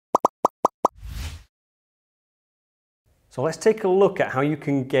So let's take a look at how you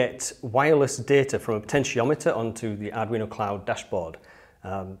can get wireless data from a potentiometer onto the Arduino Cloud dashboard.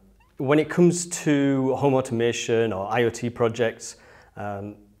 When it comes to home automation or IoT projects,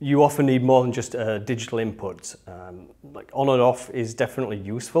 you often need more than just digital input. Like on and off is definitely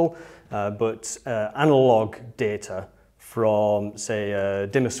useful, but analog data from, say, a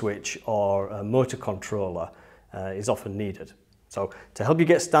dimmer switch or a motor controller is often needed. So to help you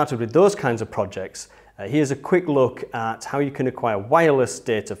get started with those kinds of projects, here's a quick look at how you can acquire wireless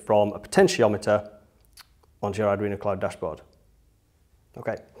data from a potentiometer onto your Arduino Cloud dashboard.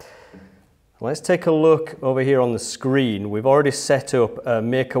 Okay, let's take a look over here on the screen. We've already set up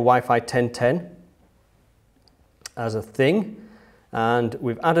Maker Wi-Fi 1010 as a thing, and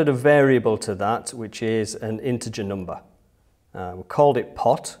we've added a variable to that, which is an integer number. We called it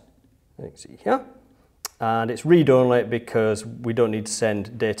pot, you can see here. And it's read-only because we don't need to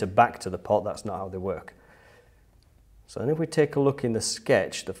send data back to the pot. That's not how they work. So then if we take a look in the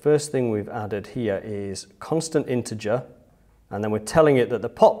sketch, the first thing we've added here is constant integer, and then we're telling it that the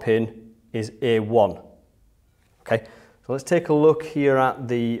pot pin is A1. Okay, so let's take a look here at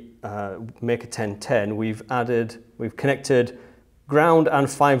the Maker 1010. We've connected ground and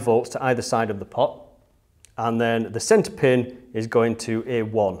 5 volts to either side of the pot, and then the center pin is going to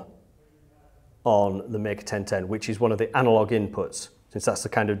A1 on the Maker 1010, which is one of the analog inputs, since that's the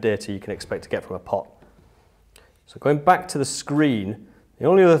kind of data you can expect to get from a pot. So going back to the screen, the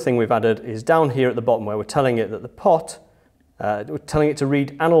only other thing we've added is down here at the bottom where we're telling it that the pot, we're telling it to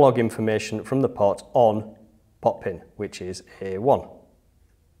read analog information from the pot on pot pin, which is A1.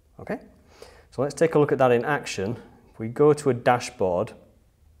 Okay, so let's take a look at that in action. If we go to a dashboard,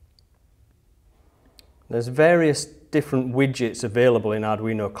 there's various different widgets available in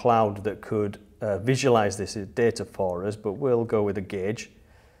Arduino Cloud that could visualize this data for us, but we'll go with a gauge.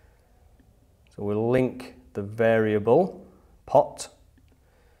 So we'll link the variable pot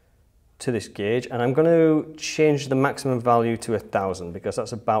to this gauge, and I'm going to change the maximum value to 1000 because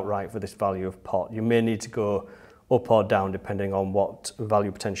that's about right for this value of pot. You may need to go up or down depending on what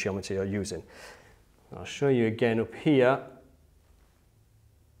value potentiometer you're using. I'll show you again up here.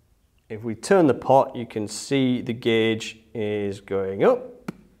 If we turn the pot, you can see the gauge is going up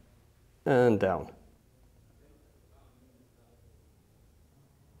and down.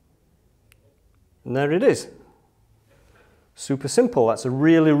 And there it is. Super simple. That's a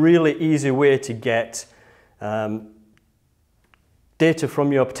really, really easy way to get data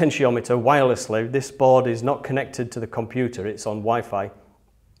from your potentiometer wirelessly. This board is not connected to the computer, it's on Wi-Fi.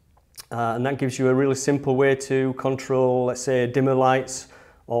 And that gives you a really simple way to control, let's say, dimmer lights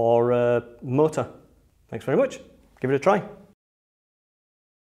or motor. Thanks very much. Give it a try.